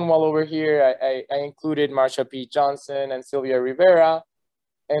Stonewall over here. I included Marsha P. Johnson and Sylvia Rivera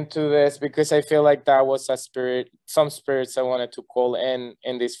into this because I feel like that was some spirits I wanted to call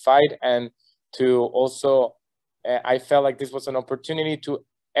in this fight, and to also, I felt like this was an opportunity to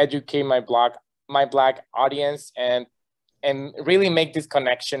educate my Black audience and really make this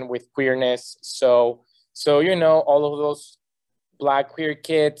connection with queerness. So you know, all of those Black queer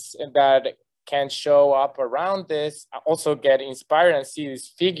kids that can show up around this also get inspired and see these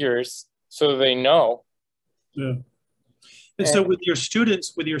figures, so they know. Yeah. And so with your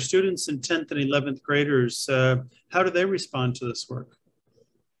students in 10th and 11th graders, how do they respond to this work?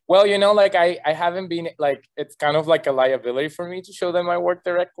 Well, you know, like I haven't been, like, it's kind of like a liability for me to show them my work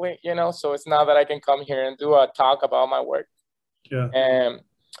directly, you know, so it's not that I can come here and do a talk about my work. Yeah.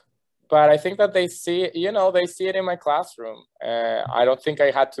 But I think that they see it, you know, they see it in my classroom. I don't think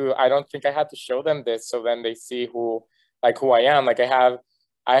I had to show them this, so then they see who I am. Like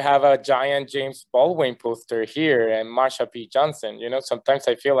I have a giant James Baldwin poster here and Marsha P. Johnson. You know, sometimes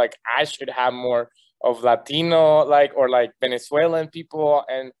I feel like I should have more of Latino, or Venezuelan people,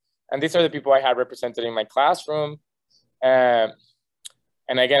 and these are the people I had represented in my classroom. And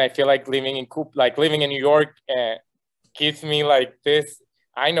again, I feel like living in New York gives me like this.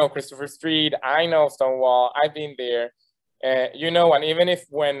 I know Christopher Street, I know Stonewall, I've been there, you know, and even if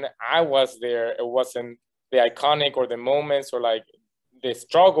when I was there, it wasn't the iconic or the moments or like the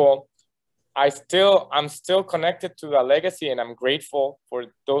struggle, I'm still connected to the legacy, and I'm grateful for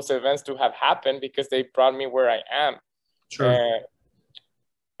those events to have happened because they brought me where I am. Sure.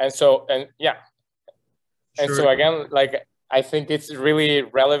 So again, like, I think it's really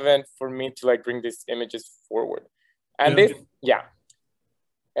relevant for me to like bring these images forward. And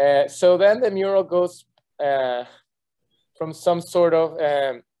so then the mural goes from some sort of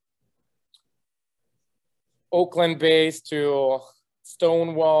Oakland base to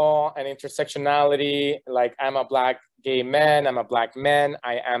Stonewall and intersectionality. Like, I'm a Black gay man, I'm a Black man,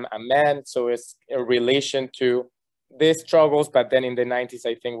 I am a man. So it's a relation to these struggles. But then in the 90s,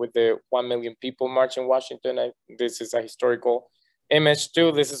 I think with the 1 million people march in Washington, this is a historical image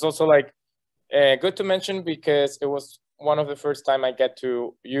too. This is also like good to mention because it was one of the first time I get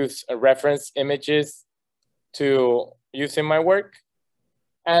to use reference images to use in my work.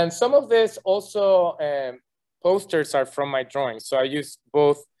 And some of this also posters are from my drawings. So I use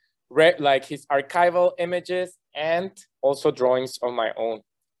both like his archival images and also drawings of my own.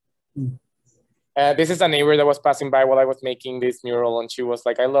 This is a neighbor that was passing by while I was making this mural, and she was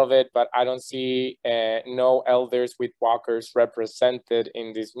like, I love it, but I don't see no elders with walkers represented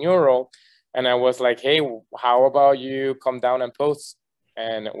in this mural. And I was like, hey, how about you come down and post,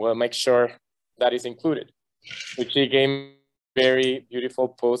 and we'll make sure that is included. Which she gave me a very beautiful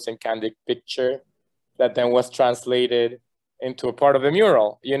post and candid picture that then was translated into a part of the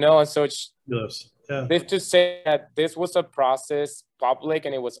mural, you know? And so it's, yes. Yeah. this to say that this was a process, public,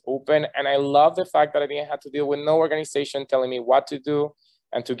 and it was open. And I love the fact that I didn't have to deal with no organization telling me what to do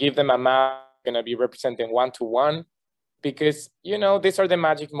and to give them a map going to be representing one-to-one, because, you know, these are the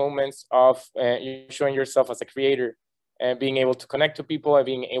magic moments of you showing yourself as a creator and being able to connect to people and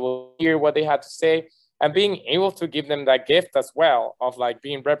being able to hear what they had to say and being able to give them that gift as well of like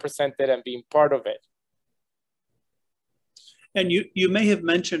being represented and being part of it. And you may have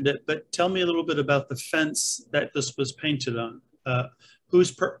mentioned it, but tell me a little bit about the fence that this was painted on.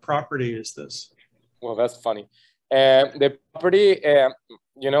 Whose property is this? Well, that's funny. The property,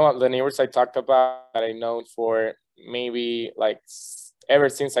 you know, the neighbors I talked about that I know for maybe like ever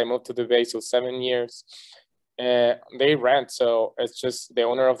since I moved to the Bay, so 7 years, they rent. So it's just the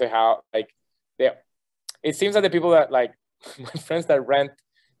owner of the house. Like, it seems that the people that like my friends that rent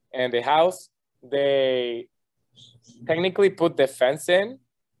and the house, they technically put the fence in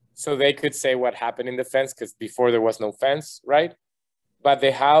so they could say what happened in the fence, because before there was no fence, right? But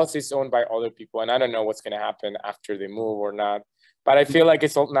the house is owned by other people, and I don't know what's going to happen after they move or not. But I feel like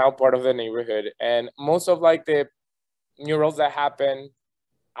it's now part of the neighborhood. And most of like the murals that happened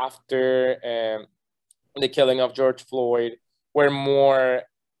after the killing of George Floyd were more,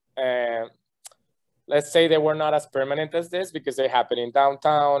 let's say they were not as permanent as this, because they happened in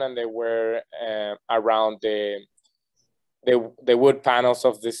downtown and they were around the wood panels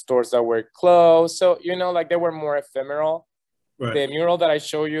of the stores that were closed. So, you know, like they were more ephemeral. Right. The mural that I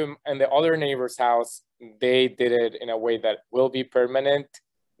show you in the other neighbor's house, they did it in a way that will be permanent.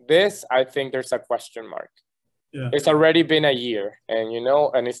 This, I think there's a question mark. Yeah. It's already been a year, and, you know,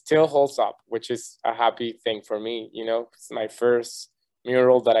 and it still holds up, which is a happy thing for me. You know, it's my first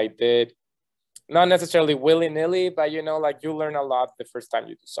mural that I did, not necessarily willy-nilly, but, you know, like you learn a lot the first time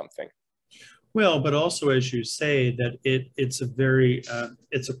you do something. Well, but also, as you say, that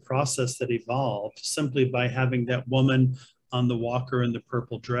it's a process that evolved simply by having that woman on the walker in the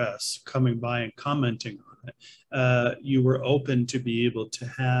purple dress coming by and commenting on it. You were open to be able to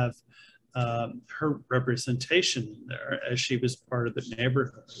have her representation in there as she was part of the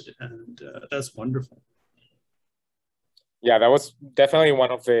neighborhood, and that's wonderful. Yeah, that was definitely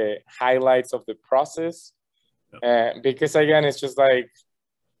one of the highlights of the process, because again, it's just like,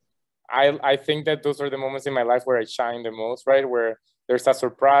 I think that those are the moments in my life where I shine the most, right? Where there's a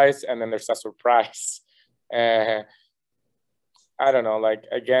surprise and then there's a surprise. I don't know, like,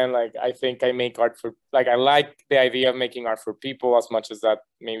 again, like, I think I make art for, like, I like the idea of making art for people, as much as that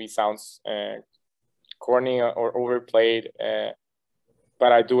maybe sounds corny or overplayed.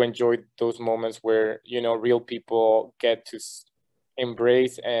 But I do enjoy those moments where, you know, real people get to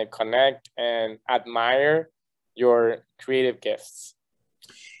embrace and connect and admire your creative gifts.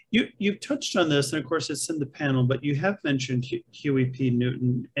 You've touched on this, and of course it's in the panel, but you have mentioned Huey P.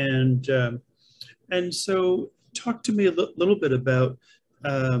 Newton, and so talk to me a little bit about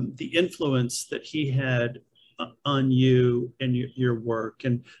the influence that he had on you and your work,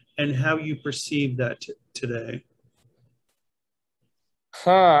 and how you perceive that today.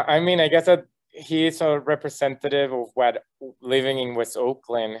 I mean, I guess that he is a representative of what living in West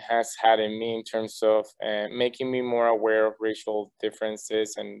Oakland has had in me, in terms of making me more aware of racial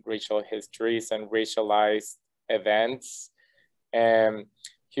differences and racial histories and racialized events.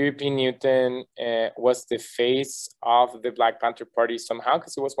 Huey P. Newton was the face of the Black Panther Party somehow,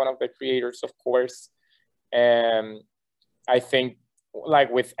 because he was one of the creators, of course. I think,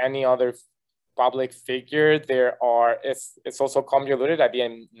 like with any other public figure, it's also convoluted. I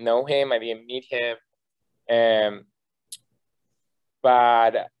didn't know him, I didn't meet him,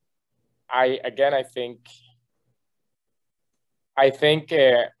 but I think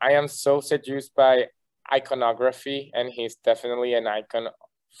I am so seduced by iconography, and he's definitely an icon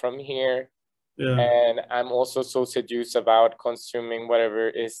from here. Yeah. And I'm also so seduced about consuming whatever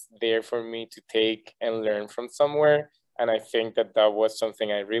is there for me to take and learn from somewhere. And I think that was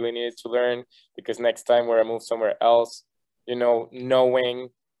something I really needed to learn, because next time where I move somewhere else, you know, knowing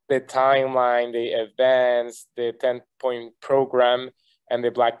the timeline, the events, the 10-point program, and the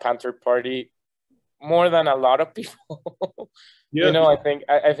Black Panther Party more than a lot of people. Yeah. You know, I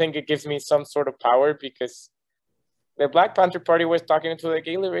think it gives me some sort of power, because the Black Panther Party was talking to the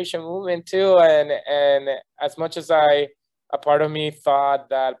gay liberation movement too. And as much as a part of me thought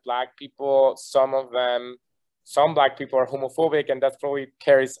that Black people, some Black people are homophobic, and that probably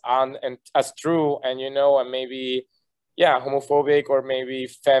carries on and as true, and you know, and maybe, yeah, homophobic or maybe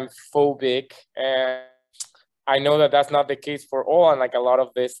femphobic. And I know that that's not the case for all, and like a lot of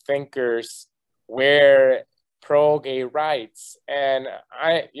these thinkers were pro-gay rights. And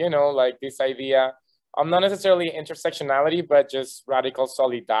I, you know, like this idea, not necessarily intersectionality, but just radical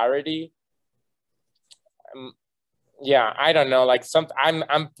solidarity. Yeah, I don't know, like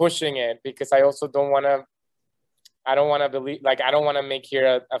I'm pushing it, because I also don't want to believe, like, I don't want to make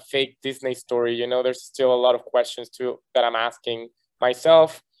here a fake Disney story. You know, there's still a lot of questions too that I'm asking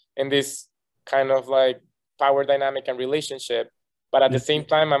myself in this kind of like power dynamic and relationship. But at the same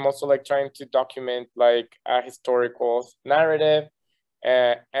time, I'm also like trying to document like a historical narrative,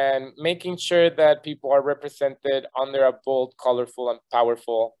 and making sure that people are represented under a bold, colorful, and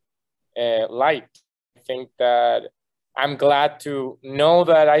powerful light. I think that I'm glad to know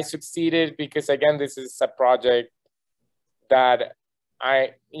that I succeeded, because again, this is a project that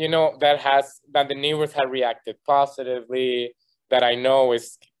that the neighbors have reacted positively, that I know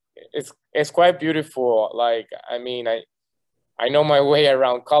is quite beautiful. Like, I mean, I know my way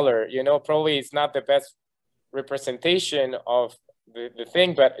around color, you know, probably it's not the best representation of the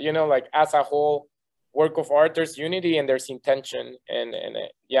thing, but you know, like as a whole work of art, there's unity and there's intention, and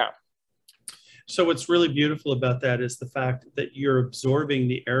yeah. So what's really beautiful about that is the fact that you're absorbing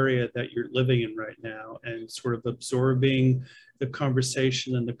the area that you're living in right now, and sort of absorbing the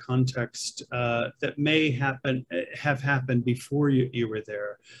conversation and the context that may have happened before you were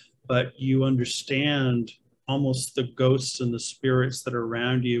there, but you understand almost the ghosts and the spirits that are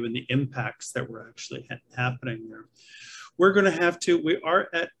around you and the impacts that were actually happening there. We're going to have to, we're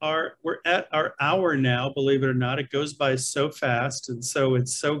at our hour now, believe it or not. It goes by so fast, and so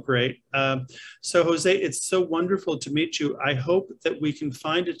it's so great. So Jose, it's so wonderful to meet you. I hope that we can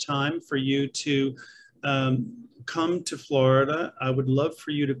find a time for you to come to Florida. I would love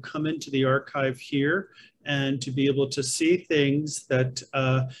for you to come into the archive here and to be able to see things that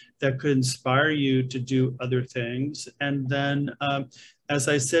that could inspire you to do other things. And then, as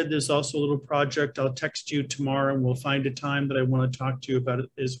I said, there's also a little project. I'll text you tomorrow and we'll find a time that I want to talk to you about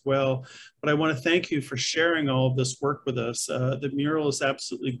it as well. But I want to thank you for sharing all of this work with us. The mural is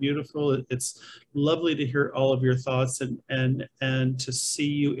absolutely beautiful. It's lovely to hear all of your thoughts and to see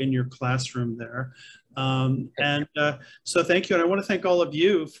you in your classroom there. So thank you. And I want to thank all of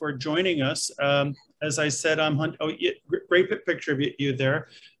you for joining us. As I said, I'm Hunt. Oh, yeah, great picture of you there.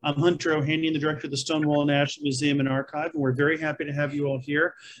 I'm Hunter Ohanian, the director of the Stonewall National Museum and Archive, and we're very happy to have you all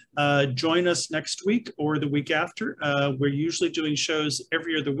here. Join us next week or the week after. We're usually doing shows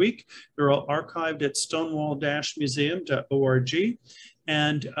every other week. They're all archived at stonewall-museum.org.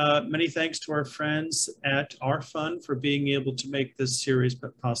 And many thanks to our friends at Our Fund for being able to make this series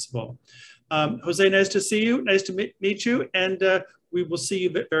possible. Jose, nice to see you. Nice to meet you. And we will see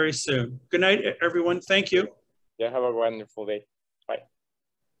you very soon. Good night, everyone. Thank you. Yeah, have a wonderful day.